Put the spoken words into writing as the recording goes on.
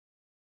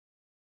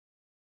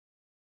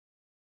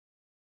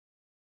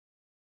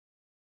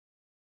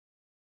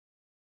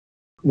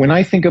when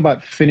I think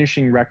about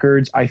finishing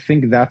records, I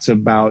think that's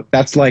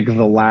like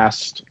the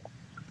last,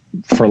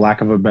 for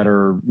lack of a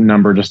better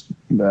number,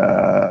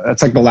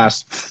 that's like the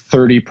last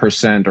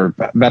 30%, or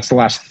that's the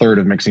last third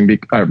of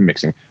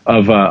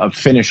of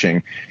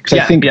finishing. Because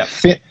I think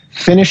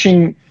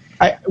finishing,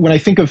 when I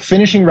think of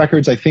finishing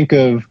records, I think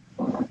of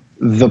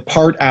the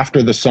part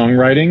after the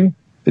songwriting.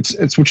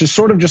 It's which is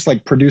sort of just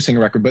like producing a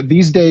record. But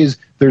these days,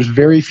 there's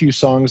very few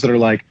songs that are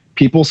like,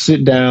 people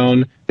sit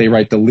down, they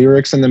write the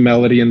lyrics and the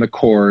melody and the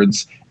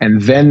chords,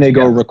 and then they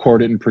go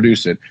record it and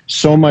produce it.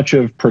 So much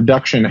of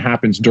production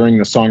happens during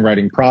the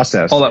songwriting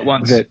process. All at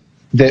once.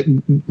 That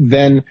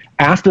then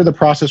after the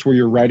process where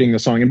you're writing the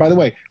song, and by the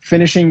way,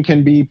 finishing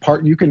can be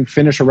you can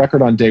finish a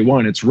record on day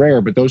one. It's rare,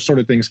 but those sort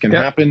of things can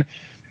happen.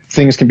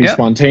 Things can be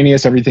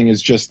spontaneous. Everything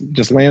is just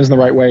lands in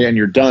the right way and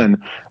you're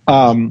done.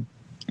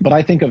 But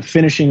I think of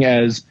finishing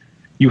as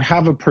you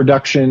have a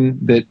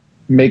production that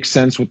makes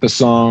sense with the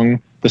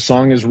song. The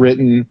song is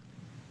written.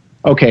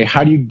 Okay,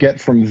 how do you get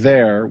from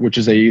there, which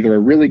is either a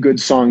really good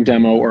song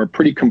demo or a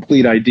pretty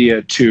complete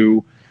idea,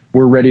 to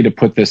we're ready to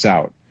put this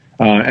out?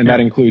 And that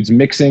includes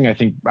mixing.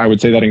 I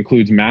would say that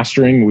includes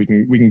mastering. We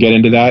can get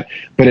into that.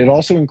 But it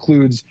also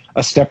includes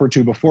a step or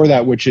two before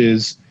that, which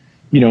is,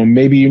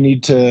 maybe you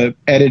need to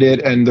edit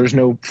it and there's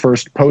no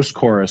first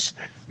post-chorus.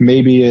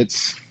 Maybe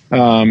it's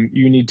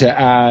you need to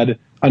add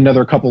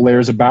another couple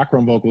layers of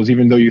background vocals.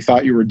 Even though you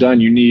thought you were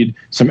done, you need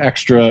some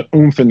extra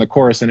oomph in the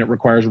chorus and it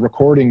requires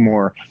recording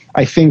more.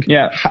 I think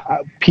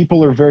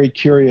people are very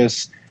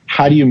curious,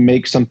 how do you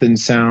make something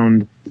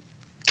sound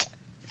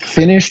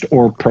finished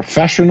or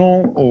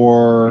professional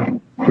or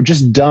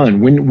just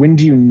done? When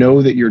do you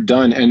know that you're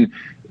done? And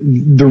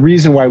the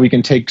reason why we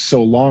can take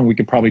so long, we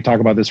could probably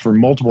talk about this for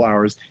multiple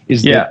hours,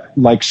 is that,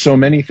 like so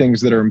many things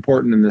that are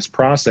important in this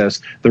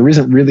process, there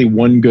isn't really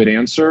one good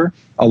answer.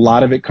 A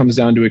lot of it comes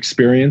down to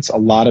experience. A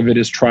lot of it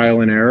is trial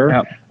and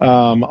error.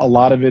 A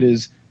lot of it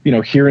is,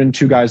 hearing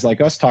two guys like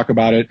us talk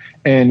about it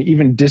and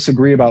even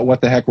disagree about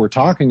what the heck we're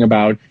talking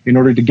about in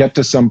order to get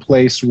to some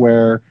place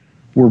where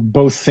we're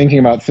both thinking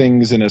about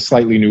things in a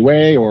slightly new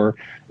way, or,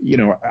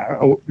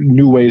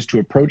 new ways to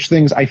approach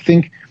things. I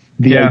think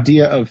the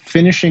idea of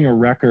finishing a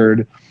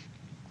record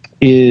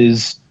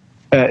is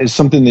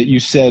something that you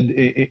said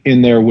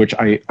in there, which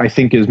I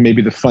think is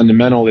maybe the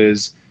fundamental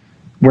is,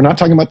 we're not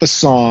talking about the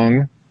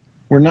song.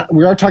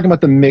 We are talking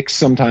about the mix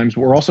sometimes,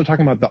 but we're also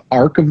talking about the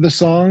arc of the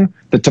song,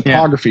 the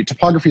topography. Yeah.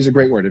 Topography is a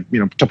great word.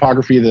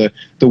 Topography,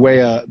 the way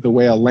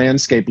a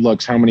landscape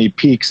looks, how many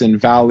peaks and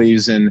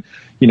valleys, and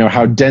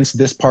how dense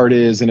this part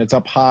is, and it's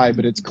up high,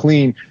 but it's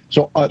clean.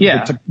 So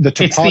the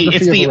topography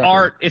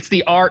it's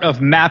the art of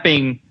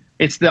mapping.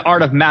 It's the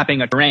art of mapping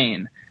a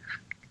terrain.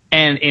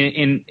 And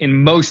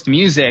in most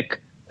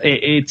music,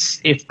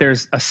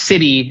 there's a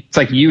city. It's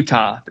like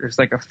Utah. There's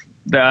like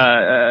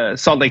the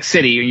Salt Lake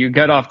City.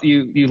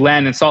 You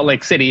land in Salt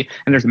Lake City,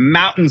 and there's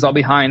mountains all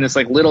behind this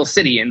like little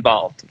city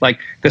involved. Like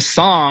the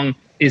song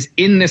is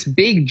in this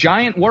big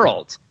giant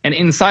world, and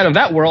inside of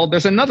that world,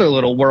 there's another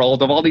little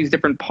world of all these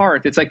different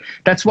parts. It's like,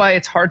 that's why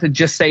it's hard to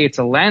just say it's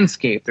a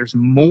landscape. There's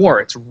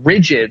more. It's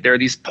rigid. There are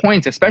these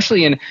points,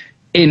 especially in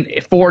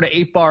 4 to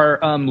 8 bar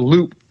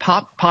loop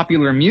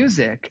popular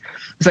music.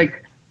 It's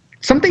like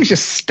some things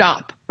just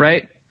stop,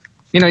 right?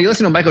 You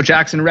listen to a Michael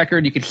Jackson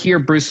record, you could hear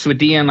Bruce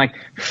Swedien like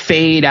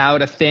fade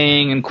out a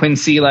thing, and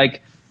Quincy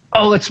like,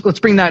 oh, let's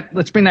bring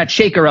that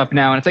shaker up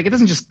now. And it's like, it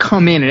doesn't just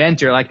come in and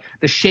enter. Like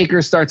the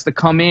shaker starts to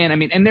come in. I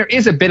mean, and there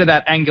is a bit of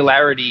that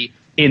angularity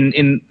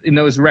in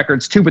those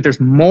records too, but there's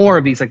more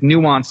of these like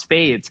nuanced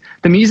fades.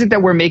 The music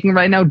that we're making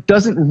right now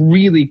doesn't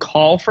really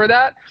call for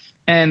that.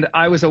 And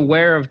I was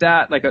aware of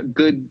that like a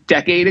good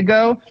decade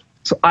ago.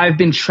 So I've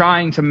been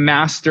trying to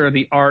master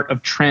the art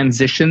of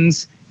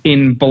transitions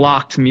in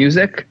blocked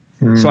music.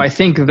 So I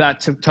think of that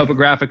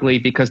topographically,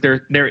 because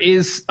there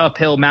is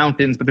uphill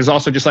mountains, but there's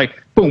also just like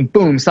boom,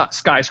 boom,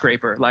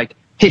 skyscraper, like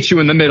hit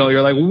you in the middle.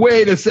 You're like,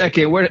 wait a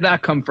second, where did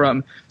that come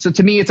from? So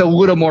to me, it's a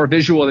little more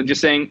visual than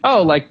just saying,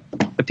 oh, like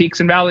the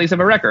peaks and valleys of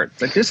a record.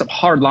 It's like, there's some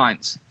hard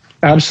lines.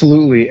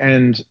 Absolutely.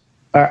 And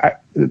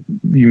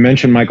you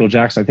mentioned Michael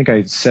Jackson. I think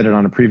I said it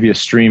on a previous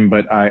stream,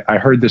 but I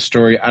heard this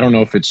story. I don't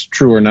know if it's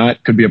true or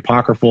not. Could be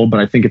apocryphal, but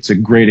I think it's a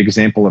great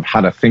example of how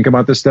to think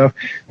about this stuff.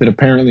 That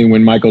apparently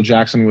when Michael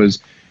Jackson was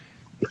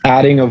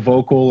adding a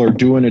vocal or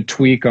doing a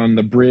tweak on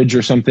the bridge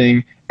or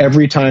something,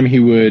 every time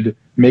he would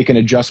make an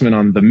adjustment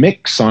on the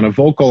mix, on a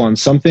vocal, on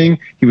something,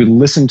 he would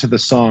listen to the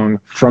song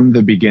from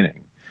the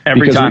beginning.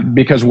 Every time.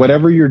 Because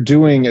whatever you're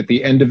doing at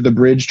the end of the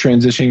bridge,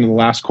 transitioning to the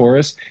last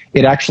chorus,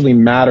 it actually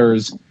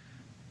matters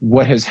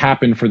what has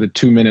happened for the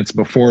 2 minutes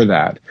before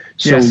that.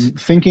 So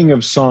thinking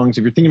of songs,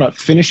 if you're thinking about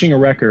finishing a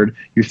record,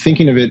 you're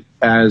thinking of it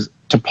as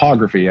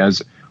topography,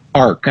 as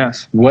arc.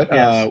 What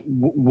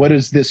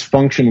does this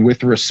function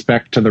with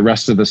respect to the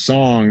rest of the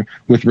song,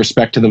 with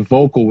respect to the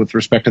vocal, with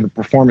respect to the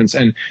performance?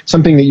 And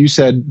something that you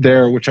said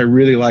there, which I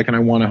really like and I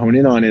want to hone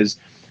in on, is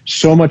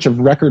so much of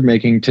record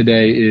making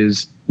today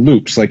is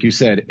loops. Like you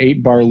said,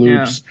 8 bar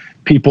loops.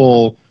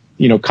 People,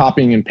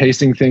 copying and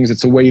pasting things.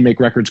 It's a way you make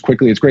records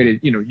quickly. It's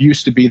great. It,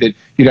 used to be that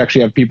you'd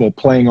actually have people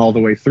playing all the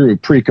way through.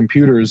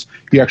 Pre-computers,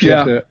 you actually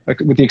have to,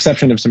 with the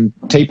exception of some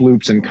tape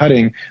loops and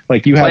cutting,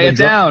 like you have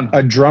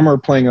a drummer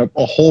playing a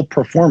whole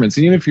performance.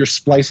 And even if you're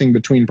splicing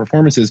between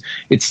performances,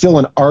 it's still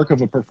an arc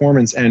of a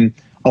performance. And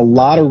a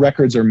lot of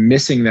records are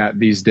missing that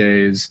these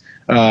days.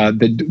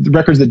 The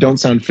records that don't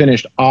sound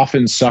finished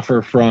often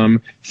suffer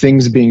from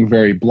things being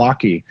very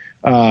blocky.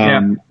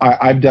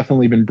 I've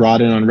definitely been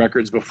brought in on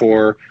records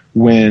before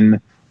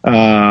when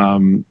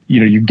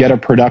you get a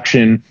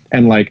production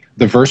and like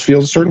the verse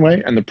feels a certain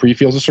way and the pre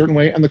feels a certain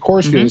way and the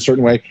chorus feels a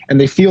certain way, and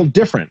they feel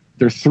different.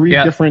 They're three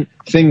different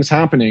things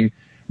happening.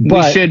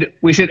 But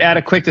we should add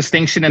a quick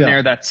distinction in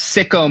there that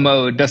sicko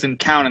mode doesn't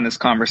count in this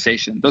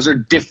conversation. Those are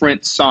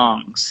different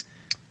songs.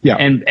 Yeah.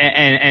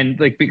 And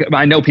like,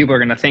 I know people are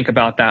going to think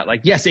about that.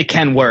 Like, yes, it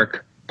can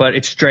work, but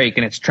it's Drake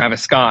and it's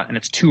Travis Scott and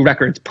it's two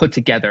records put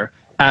together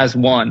as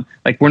one.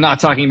 Like, we're not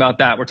talking about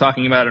that. We're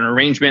talking about an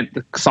arrangement.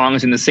 The song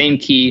is in the same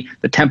key.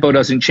 The tempo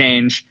doesn't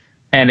change.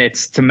 And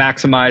it's to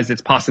maximize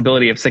its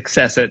possibility of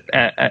success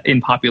in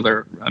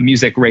popular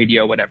music,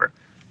 radio, whatever.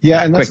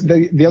 Yeah. And that's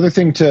the other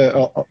thing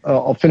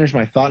I'll finish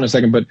my thought in a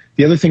second, but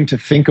the other thing to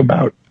think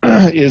about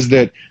is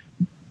that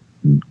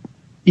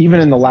even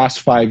in the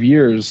last 5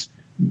 years,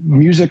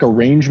 music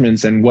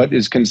arrangements and what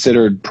is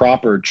considered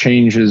proper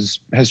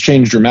has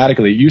changed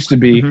dramatically. It used to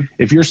be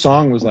if your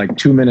song was like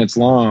 2 minutes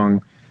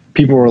long,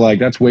 people were like,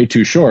 that's way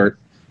too short.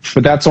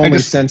 But that's only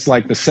since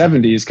like the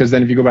 70s, because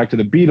then if you go back to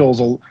the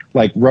Beatles,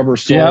 like Rubber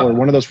Soul or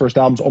one of those first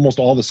albums, almost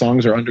all the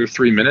songs are under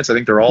 3 minutes. I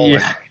think they're all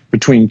like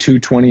between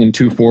 2:20 and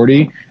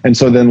 2:40. And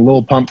so then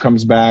Lil Pump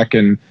comes back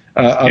and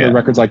other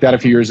records like that a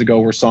few years ago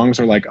where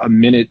songs are like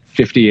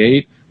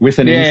 1:58. With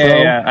an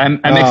intro. I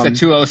mixed a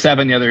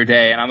 207 the other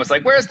day, and I was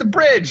like, where's the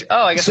bridge?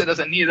 Oh, I guess it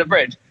doesn't need a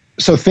bridge.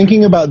 So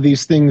thinking about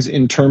these things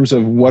in terms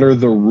of what are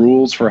the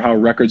rules for how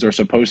records are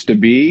supposed to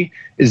be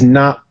is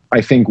not, I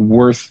think,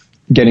 worth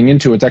getting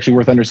into. It's actually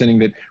worth understanding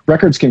that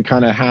records can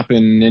kind of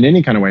happen in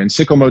any kind of way. And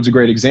Sicko Mode's a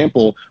great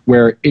example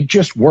where it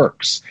just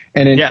works.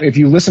 And if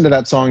you listen to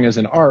that song as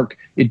an arc,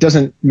 it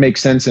doesn't make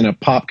sense in a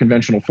pop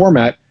conventional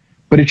format,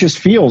 but it just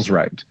feels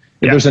right.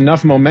 There's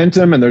enough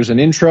momentum and there's an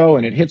intro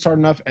and it hits hard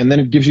enough, and then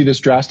it gives you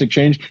this drastic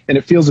change, and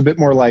it feels a bit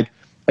more like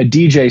a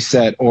DJ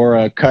set or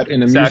a cut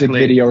in a music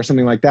video or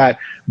something like that.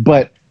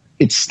 But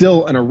it's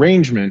still an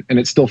arrangement and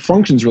it still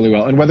functions really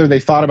well. And whether they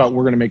thought about,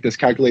 we're going to make this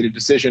calculated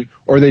decision,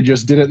 or they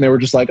just did it and they were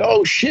just like,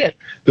 oh shit,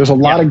 there's a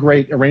lot of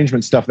great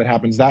arrangement stuff that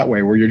happens that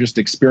way, where you're just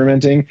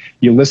experimenting.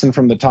 You listen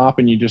from the top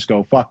and you just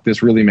go, fuck,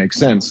 this really makes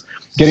sense.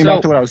 Getting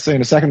back to what I was saying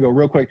a second ago,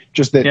 real quick,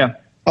 just that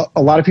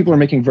a lot of people are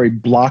making very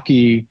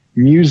blocky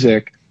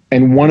music.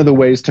 And one of the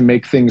ways to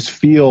make things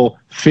feel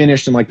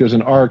finished and like there's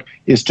an arc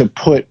is to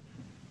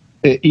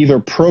either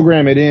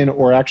program it in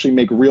or actually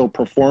make real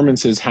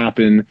performances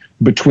happen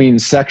between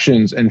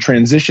sections and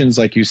transitions.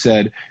 Like you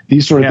said,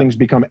 these sort of things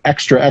become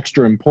extra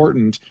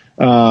important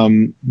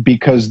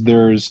because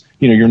there's,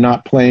 you're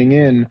not playing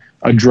in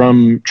a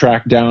drum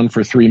track down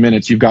for 3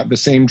 minutes. You've got the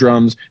same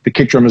drums, the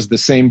kick drum is the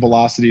same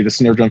velocity, the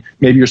snare drum.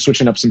 Maybe you're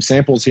switching up some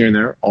samples here and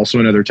there, also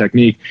another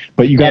technique.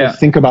 But you got to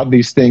think about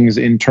these things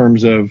in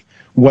terms of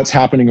what's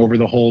happening over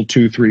the whole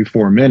 2, 3,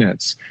 4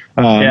 minutes.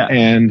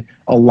 And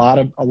a lot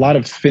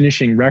of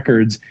finishing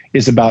records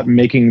is about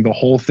making the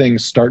whole thing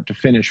start to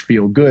finish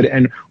feel good.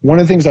 And one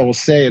of the things I will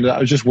say, and I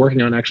was just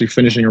working on actually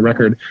finishing a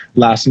record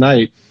last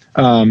night.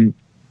 I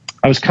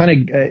was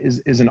kind of,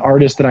 is an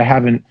artist that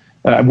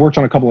I've worked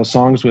on a couple of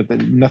songs with,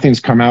 and nothing's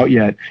come out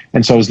yet.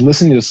 And so I was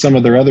listening to some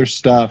of their other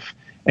stuff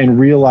and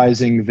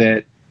realizing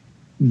that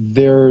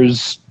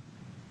there's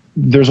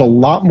a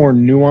lot more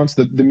nuance.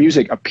 The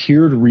music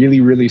appeared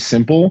really, really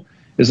simple.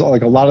 Is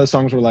like a lot of the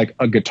songs were like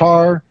a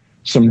guitar,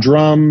 some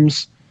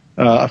drums,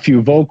 a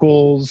few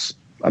vocals,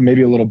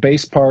 maybe a little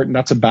bass part, and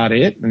that's about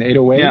it, an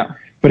 808. Yeah.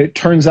 But it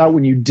turns out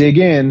when you dig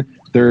in,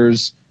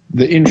 there's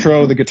the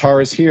intro, the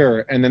guitar is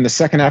here, and then the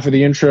second half of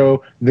the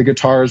intro, the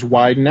guitars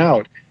widen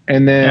out.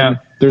 And then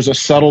there's a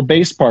subtle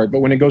bass part,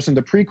 but when it goes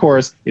into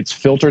pre-chorus, it's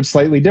filtered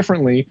slightly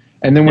differently.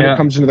 And then when it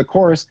comes into the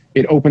chorus,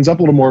 it opens up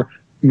a little more,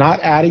 not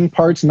adding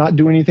parts, not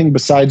doing anything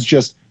besides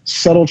just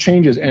subtle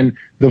changes. And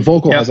the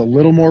vocal has a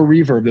little more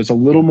reverb. There's a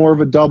little more of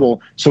a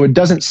double. So it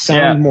doesn't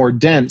sound more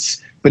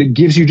dense, but it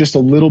gives you just a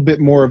little bit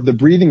more of the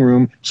breathing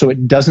room so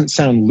it doesn't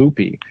sound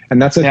loopy.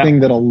 And that's a thing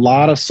that a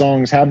lot of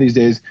songs have these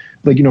days.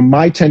 Like,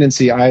 my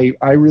tendency, I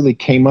really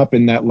came up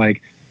in that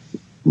like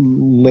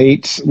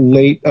late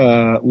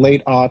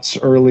aughts,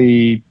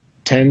 early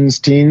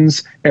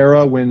teens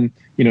era when,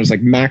 it was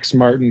like Max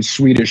Martin,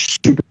 Swedish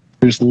Super.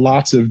 There's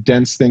lots of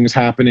dense things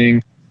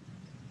happening.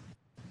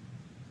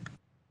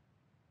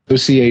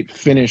 Associate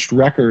finished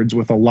records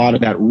with a lot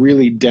of that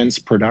really dense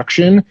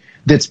production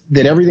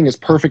that everything is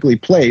perfectly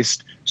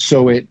placed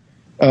so it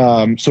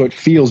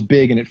feels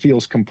big and it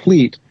feels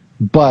complete.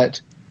 But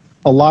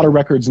a lot of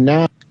records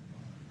now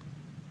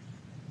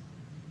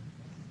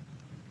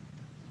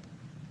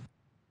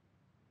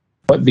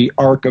what the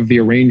arc of the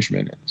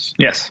arrangement is.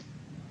 Yes.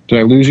 Did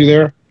I lose you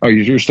there? Oh,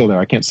 you're still there.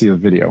 I can't see the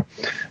video.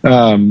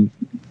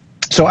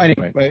 So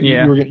anyway,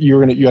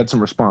 you had some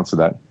response to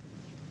that.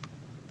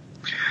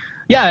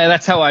 Yeah,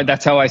 that's how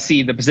I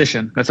see the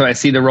position. That's how I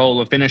see the role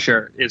of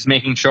finisher, is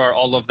making sure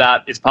all of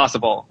that is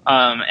possible.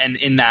 And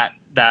in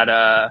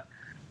that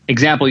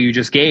example you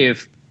just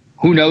gave,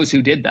 who knows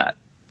who did that?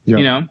 Yeah.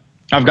 You know,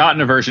 I've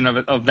gotten a version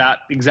of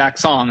that exact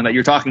song that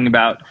you're talking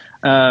about,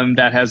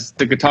 that has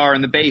the guitar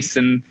and the bass,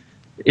 and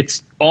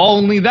it's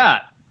only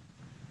that,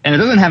 and it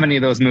doesn't have any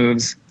of those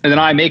moves. And then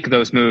I make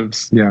those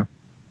moves. Yeah.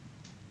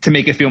 To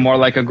make it feel more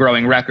like a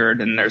growing record,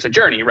 and there's a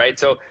journey, right?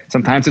 So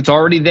sometimes it's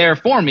already there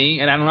for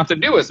me, and I don't have to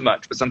do as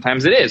much, but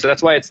sometimes it is. So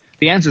that's why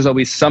the answer is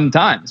always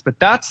sometimes. But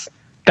that's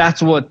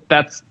what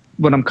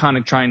I'm kind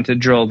of trying to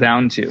drill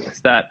down to,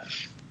 is that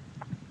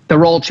the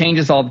role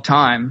changes all the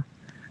time,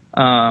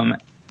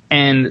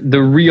 and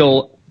the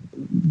real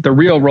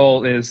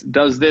role is,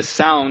 does this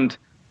sound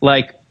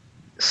like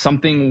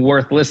something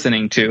worth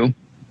listening to?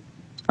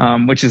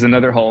 Which is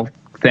another whole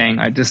thing.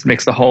 I just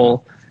mixed the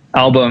whole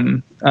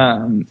album.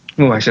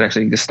 I should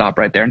actually just stop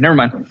right there. Never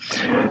mind.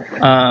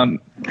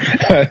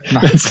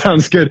 That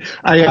sounds good.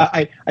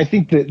 I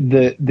think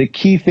that the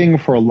key thing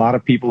for a lot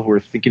of people who are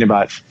thinking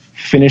about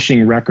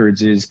finishing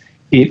records is,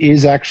 it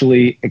is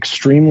actually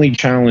extremely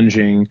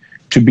challenging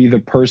to be the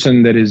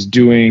person that is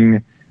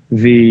doing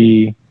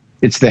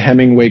it's the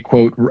Hemingway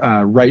quote,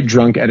 write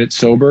drunk, edit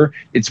sober.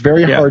 It's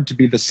very hard to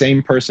be the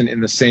same person in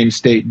the same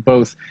state,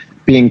 both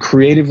being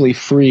creatively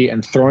free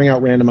and throwing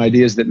out random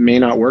ideas that may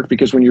not work.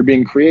 Because when you're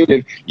being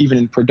creative, even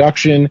in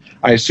production,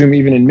 I assume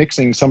even in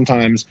mixing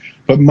sometimes,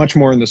 but much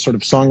more in the sort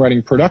of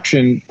songwriting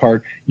production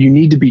part, you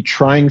need to be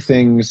trying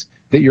things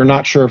that you're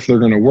not sure if they're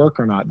going to work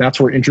or not. That's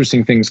where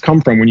interesting things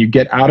come from. When you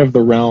get out of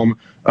the realm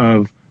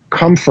of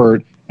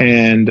comfort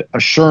and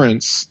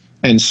assurance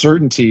and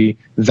certainty,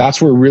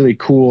 that's where really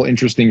cool,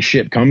 interesting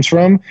shit comes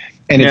from.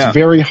 And it's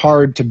very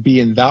hard to be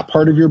in that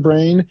part of your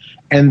brain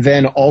and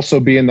then also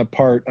be in the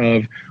part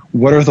of,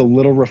 what are the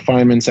little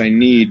refinements I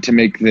need to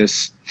make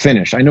this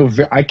finish? I know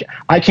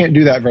I can't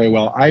do that very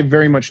well. I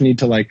very much need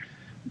to, like,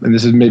 and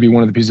this is maybe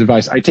one of the pieces of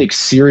advice, I take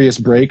serious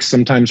breaks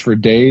sometimes for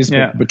days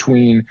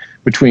between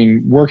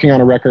working on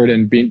a record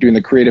and doing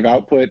the creative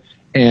output,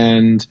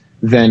 and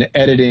then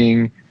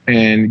editing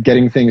and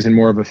getting things in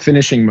more of a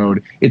finishing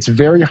mode. It's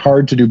very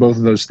hard to do both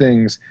of those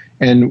things.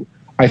 And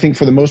I think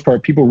for the most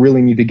part, people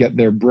really need to get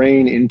their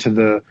brain into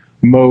the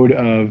mode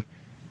of,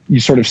 you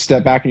sort of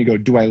step back and you go,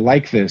 do I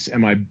like this?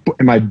 Am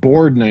I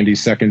bored 90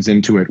 seconds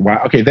into it? Why?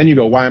 Okay, then you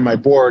go, why am I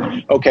bored?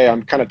 Okay,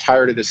 I'm kind of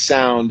tired of this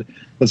sound.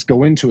 Let's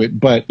go into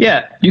it. But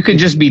yeah, you could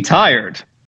just be tired.